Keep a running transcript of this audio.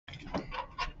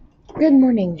Good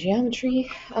morning, geometry.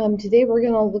 Today we're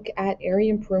going to look at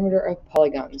area and perimeter of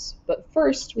polygons. But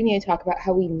first, we need to talk about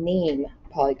how we name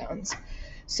polygons.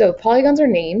 So polygons are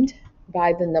named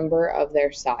by the number of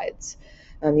their sides.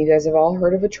 You guys have all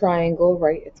heard of a triangle,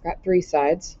 right? It's got 3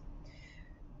 sides.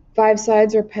 5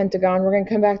 sides are pentagon. We're going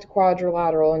to come back to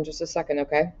quadrilateral in just a second,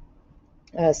 okay?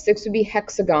 6 would be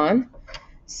hexagon.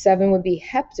 7 would be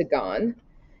heptagon.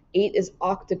 8 is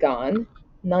octagon.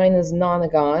 9 is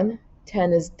nonagon.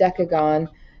 10 is decagon,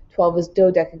 12 is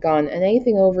dodecagon, and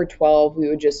anything over 12 we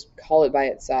would just call it by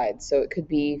its sides. So it could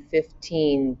be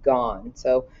 15-gon.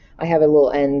 So I have a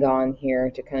little n-gon here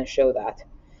to kind of show that.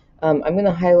 I'm going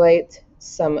to highlight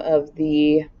some of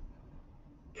the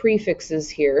prefixes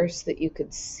here so that you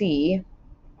could see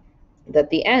that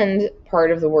the end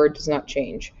part of the word does not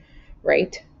change,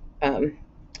 right?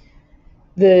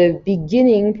 The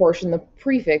beginning portion, the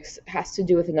prefix, has to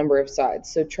do with the number of sides.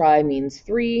 So tri means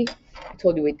 3. I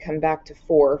told you we'd come back to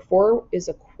 4. 4 is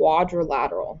a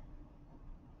quadrilateral.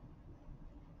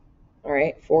 All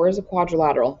right, 4 is a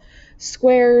quadrilateral.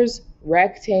 Squares,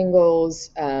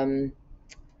 rectangles,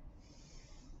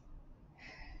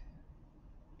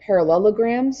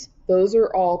 parallelograms, those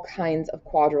are all kinds of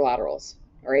quadrilaterals.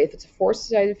 All right, if it's a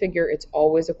 4-sided figure, it's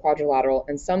always a quadrilateral,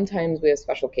 and sometimes we have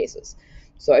special cases.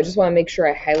 So I just want to make sure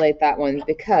I highlight that one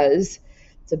because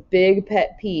it's a big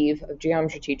pet peeve of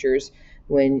geometry teachers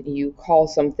when you call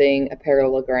something a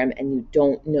parallelogram and you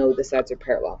don't know the sides are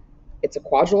parallel. It's a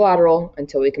quadrilateral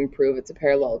until we can prove it's a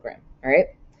parallelogram, all right?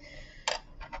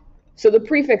 So the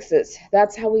prefixes,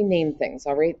 that's how we name things,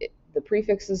 all right? The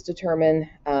prefixes are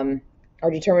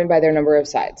determined by their number of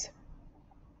sides.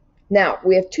 Now,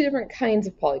 we have 2 different kinds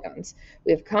of polygons.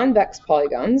 We have convex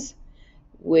polygons,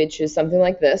 which is something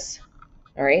like this.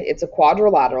 All right, it's a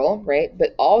quadrilateral, right?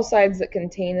 But all sides that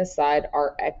contain a side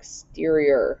are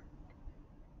exterior.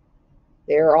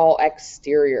 They're all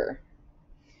exterior.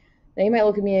 Now you might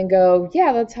look at me and go,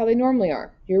 yeah, that's how they normally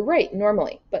are. You're right,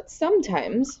 normally. But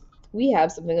sometimes we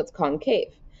have something that's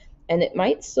concave. And it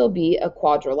might still be a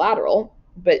quadrilateral,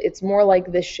 but it's more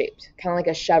like this shaped, kind of like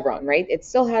a chevron, right? It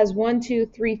still has 1, 2,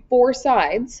 3, 4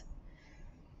 sides.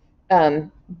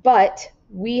 But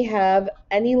we have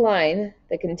any line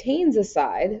that contains a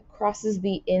side crosses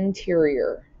the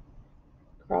interior.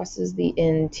 Crosses the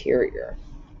interior.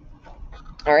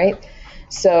 All right.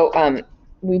 So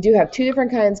we do have 2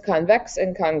 different kinds, convex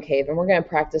and concave, and we're going to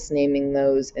practice naming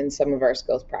those in some of our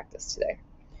skills practice today.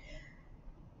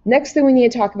 Next thing we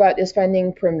need to talk about is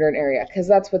finding perimeter and area, because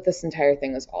that's what this entire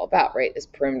thing is all about, right? Is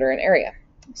perimeter and area.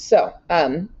 So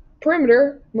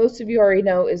perimeter, most of you already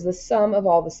know, is the sum of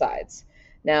all the sides.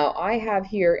 Now, I have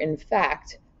here, in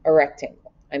fact, a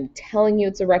rectangle. I'm telling you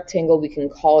it's a rectangle. We can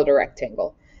call it a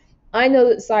rectangle. I know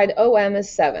that side OM is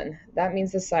 7. That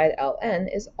means the side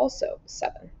LN is also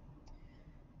 7.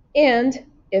 And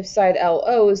if side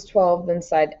LO is 12, then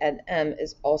side NM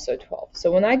is also 12.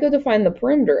 So when I go to find the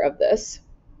perimeter of this,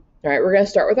 all right, we're going to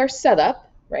start with our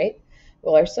setup, right?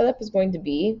 Well, our setup is going to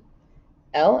be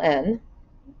LN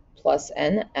plus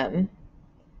NM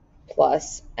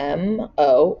plus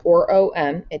MO or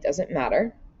OM, it doesn't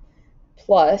matter,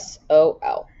 plus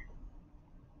OL.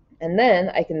 And then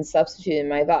I can substitute in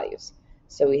my values.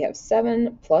 So we have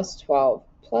 7 plus 12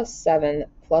 plus 7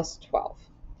 plus 12.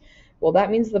 Well,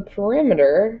 that means the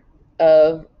perimeter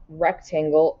of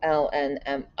rectangle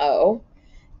LNMO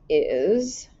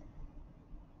is,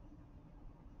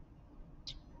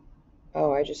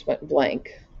 oh, I just went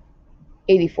blank,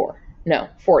 84. No,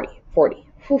 40.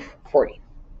 Whew, 40.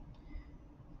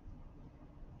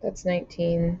 That's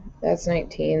 19. That's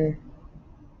 19.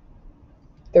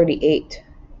 38.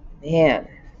 Man,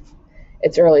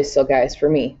 it's early still, guys, for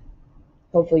me.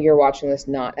 Hopefully you're watching this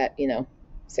not at,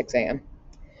 6 a.m.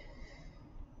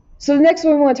 So the next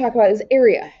one we want to talk about is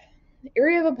area. The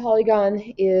area of a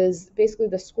polygon is basically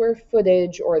the square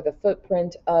footage or the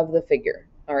footprint of the figure,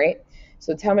 all right?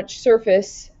 So it's how much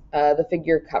surface the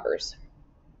figure covers.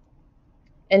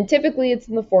 And typically it's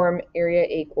in the form area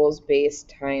equals base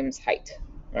times height,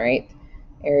 all right?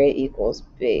 Area equals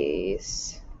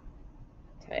base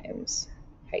times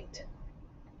height.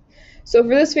 So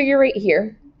for this figure right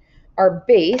here, our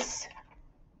base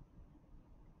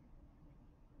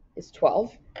is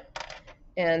 12,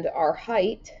 and our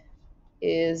height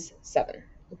is 7.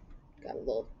 Got a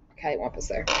little cattywampus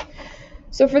there.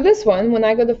 So for this one, when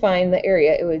I go to find the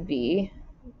area, it would be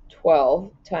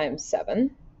 12 times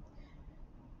 7.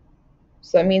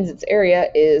 So that means its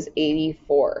area is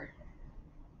 84.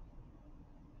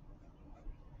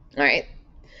 All right.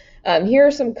 Here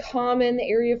are some common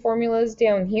area formulas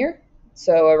down here.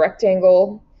 So a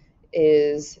rectangle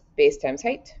is base times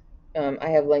height. I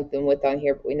have length and width on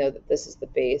here, but we know that this is the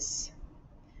base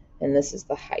and this is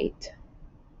the height.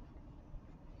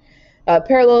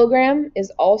 Parallelogram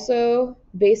is also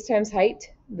base times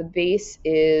height. The base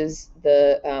is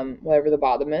the whatever the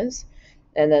bottom is,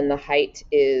 and then the height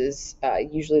is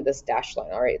usually this dashed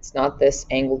line. All right, it's not this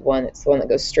angled one. It's the one that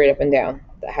goes straight up and down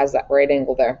that has that right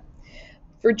angle there.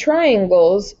 For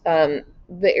triangles, the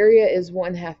area is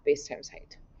 1/2 base times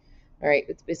height. All right,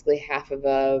 it's basically half of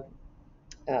a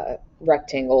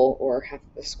rectangle or half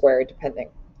of a square, depending.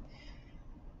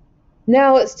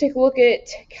 Now let's take a look at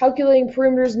calculating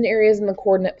perimeters and areas in the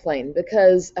coordinate plane,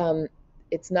 because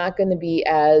it's not going to be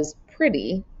as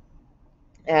pretty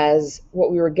as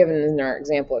what we were given in our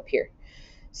example up here.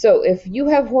 So if you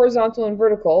have horizontal and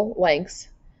vertical lengths,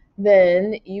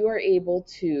 then you are able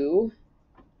to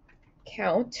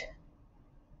count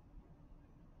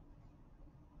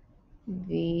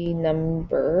the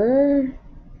number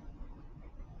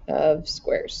of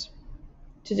squares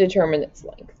to determine its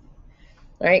length.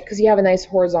 Right? Because you have a nice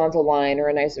horizontal line or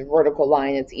a nice vertical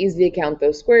line, it's easy to count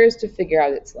those squares to figure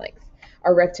out its length.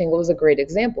 Our rectangle is a great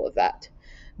example of that.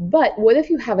 But what if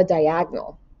you have a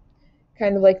diagonal,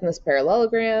 kind of like in this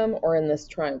parallelogram or in this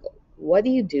triangle? What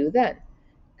do you do then?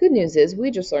 Good news is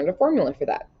we just learned a formula for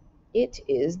that. It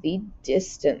is the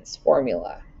distance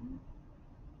formula.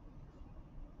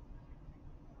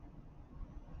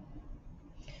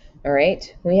 All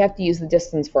right, we have to use the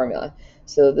distance formula.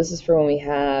 So this is for when we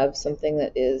have something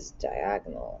that is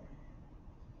diagonal.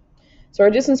 So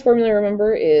our distance formula,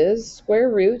 remember, is square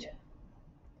root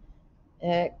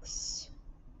x2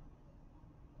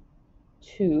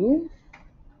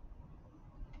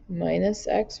 minus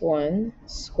x1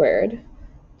 squared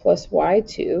plus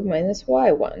y2 minus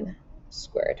y1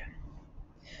 squared.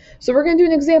 So we're going to do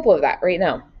an example of that right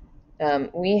now.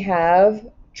 We have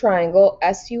triangle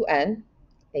SUN,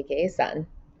 aka sun,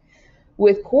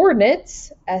 with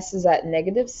coordinates. S is at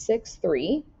 -6,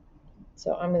 3.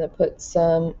 So I'm going to put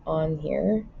some on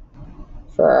here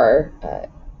for our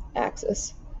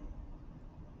axis.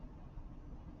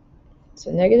 So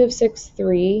 -6,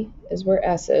 3 is where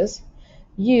S is.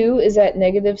 U is at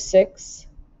 -6,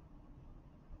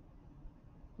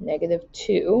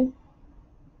 -2.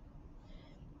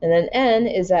 And then N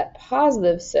is at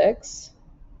 +6,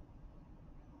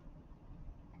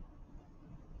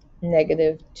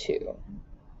 -2.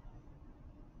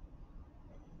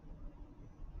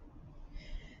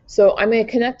 So I'm going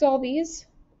to connect all these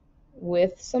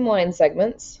with some line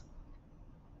segments.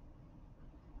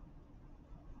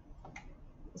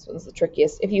 This one's the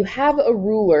trickiest. If you have a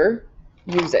ruler,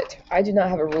 use it. I do not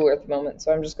have a ruler at the moment,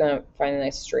 so I'm just going to find a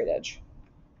nice straight edge.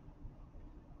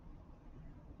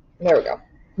 There we go.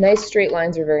 Nice straight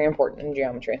lines are very important in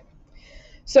geometry.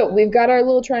 So we've got our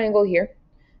little triangle here.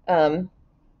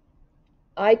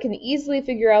 I can easily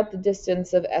figure out the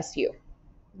distance of SU,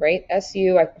 right?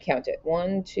 SU, I can count it.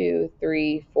 1, 2,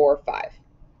 3, 4, 5.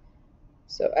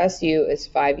 So SU is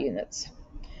 5 units.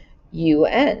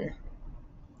 UN,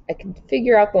 I can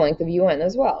figure out the length of UN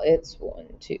as well. It's 1,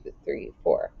 2, 3,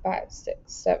 4, 5, 6,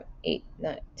 7, 8,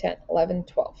 9, 10, 11,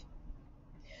 12.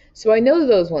 So I know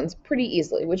those ones pretty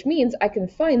easily, which means I can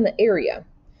find the area,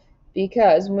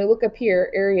 because when we look up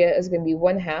here, area is going to be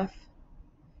 1/2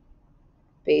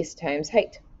 base times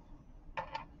height.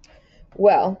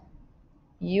 Well,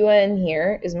 UN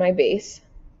here is my base,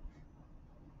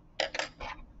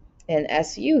 and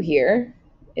SU here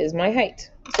is my height.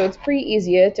 So it's pretty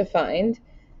easy to find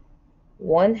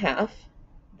 1/2,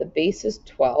 the base is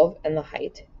 12, and the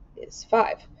height is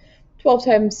 5. 12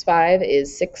 times 5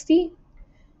 is 60.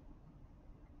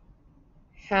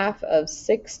 Half of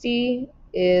 60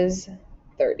 is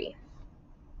 30.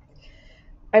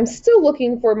 I'm still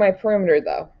looking for my perimeter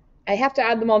though. I have to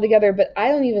add them all together, but I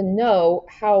don't even know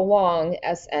how long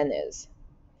SN is.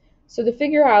 So to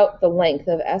figure out the length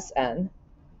of SN,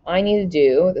 I need to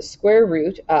do the square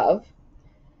root of,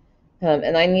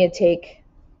 and I need to take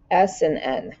S and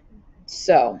N.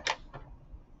 So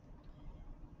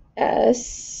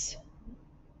S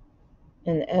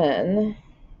and N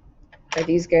are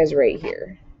these guys right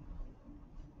here.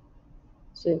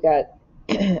 So we've got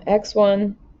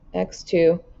x1,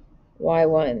 x2,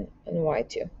 y1, and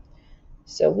y2.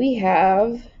 So we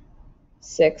have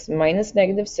 6 minus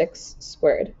 -6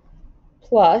 squared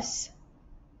plus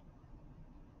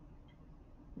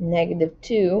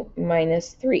 -2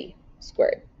 minus 3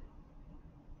 squared.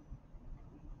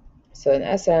 So an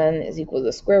SN is equal to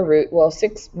the square root. Well,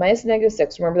 6 minus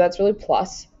 -6, remember that's really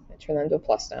plus. I turn that into a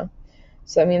plus now.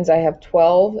 So that means I have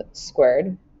 12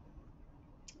 squared.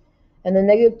 And then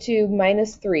 -2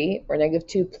 minus 3, or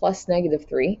 -2 plus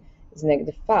 -3, is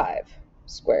 -5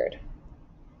 squared.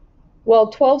 Well,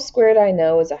 12 squared I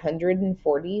know is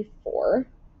 144.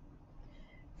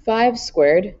 5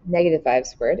 squared, negative 5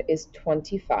 squared, is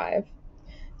 25.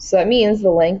 So that means the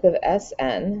length of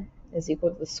Sn is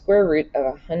equal to the square root of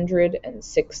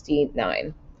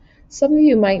 169. Some of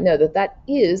you might know that that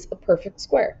is a perfect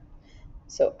square.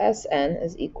 So Sn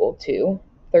is equal to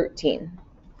 13.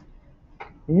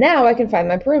 Now I can find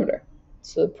my perimeter.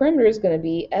 So the perimeter is going to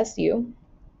be Su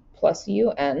plus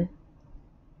Un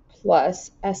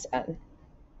plus Sn.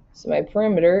 So my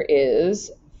perimeter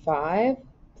is 5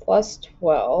 plus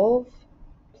 12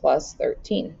 plus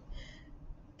 13.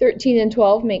 13 and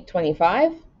 12 make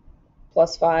 25,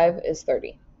 plus 5 is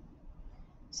 30.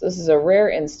 So this is a rare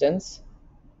instance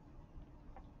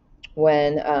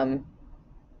when our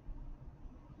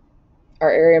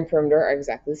area and perimeter are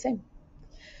exactly the same.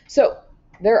 So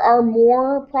there are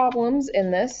more problems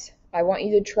in this. I want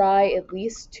you to try at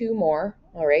least 2 more.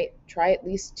 All right, try at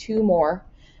least 2 more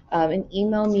and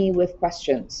email me with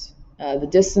questions. The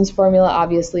distance formula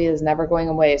obviously is never going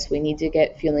away, so we need to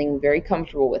get feeling very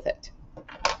comfortable with it.